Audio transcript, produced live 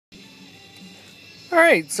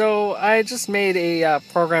Alright, so I just made a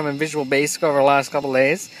program in Visual Basic over the last couple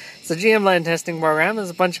days. It's a GMLAN testing program. There's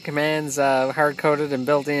a bunch of commands hard-coded and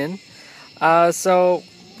built in. So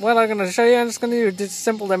what I'm going to show you, I'm just going to do a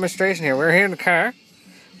simple demonstration here. We're here in the car.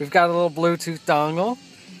 We've got a little Bluetooth dongle.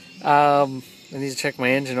 I need to check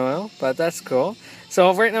my engine oil, but that's cool.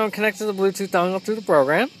 So right now I'm connected to the Bluetooth dongle through the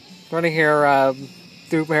program. Running here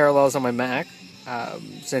through Parallels on my Mac.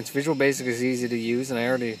 Since Visual Basic is easy to use and I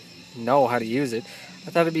already know how to use it,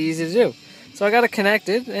 I thought it'd be easy to do. So I got it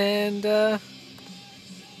connected, and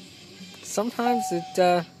sometimes it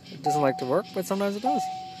doesn't like to work, but sometimes it does.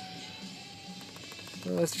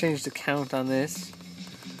 So let's change the count on this,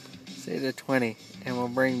 say to 20, and we'll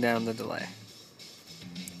bring down the delay.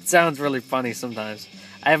 It sounds really funny sometimes.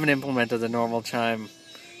 I haven't implemented the normal chime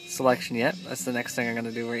selection yet. That's the next thing I'm going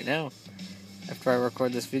to do right now after I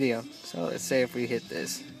record this video. So let's say if we hit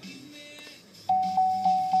this.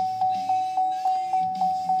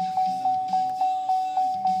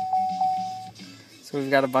 So we've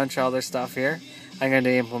got a bunch of other stuff here. I'm going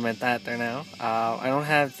to implement that there now. I don't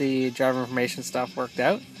have the driver information stuff worked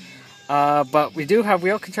out, but we do have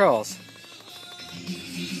wheel controls.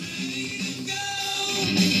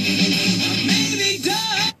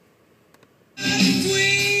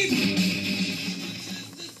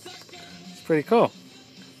 It's pretty cool.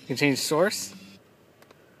 You can change source.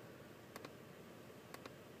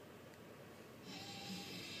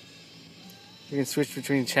 You can switch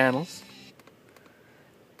between channels.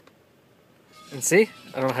 And see,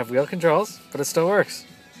 I don't have wheel controls, but it still works.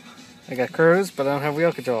 I got cruise, but I don't have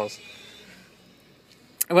wheel controls.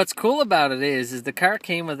 And what's cool about it is the car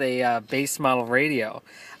came with a base model radio.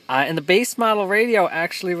 And the base model radio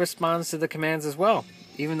actually responds to the commands as well.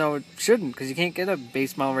 Even though it shouldn't, because you can't get a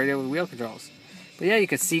base model radio with wheel controls. But yeah, you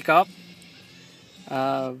can seek up.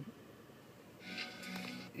 You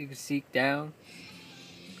can seek down.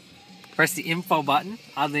 Press the info button.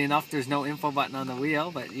 Oddly enough, there's no info button on the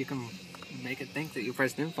wheel, but you can make it think that you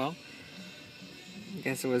pressed info. I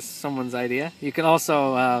guess it was someone's idea. You can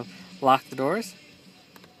also lock the doors.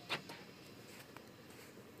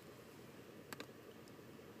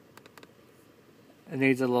 It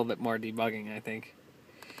needs a little bit more debugging, I think.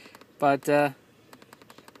 But let's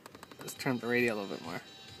turn the radio a little bit more.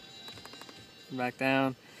 Back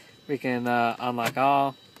down. We can unlock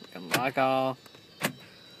all. We can lock all.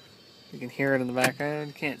 You can hear it in the background.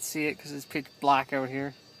 You can't see it because it's pitch black out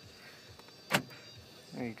here.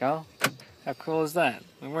 There you go. How cool is that?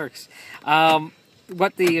 It works.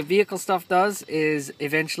 What the vehicle stuff does is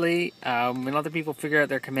eventually, when other people figure out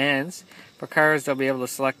their commands for cars, they'll be able to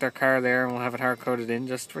select their car there and we'll have it hard-coded in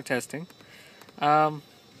just for testing.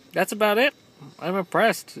 That's about it. I'm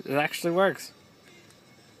impressed. It actually works.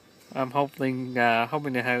 I'm hoping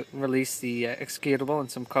to release the executable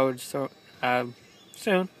and some code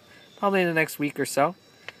soon. Probably in the next week or so.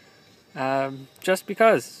 Just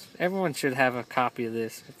because everyone should have a copy of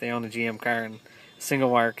this if they own a GM car and a single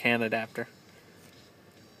wire CAN adapter.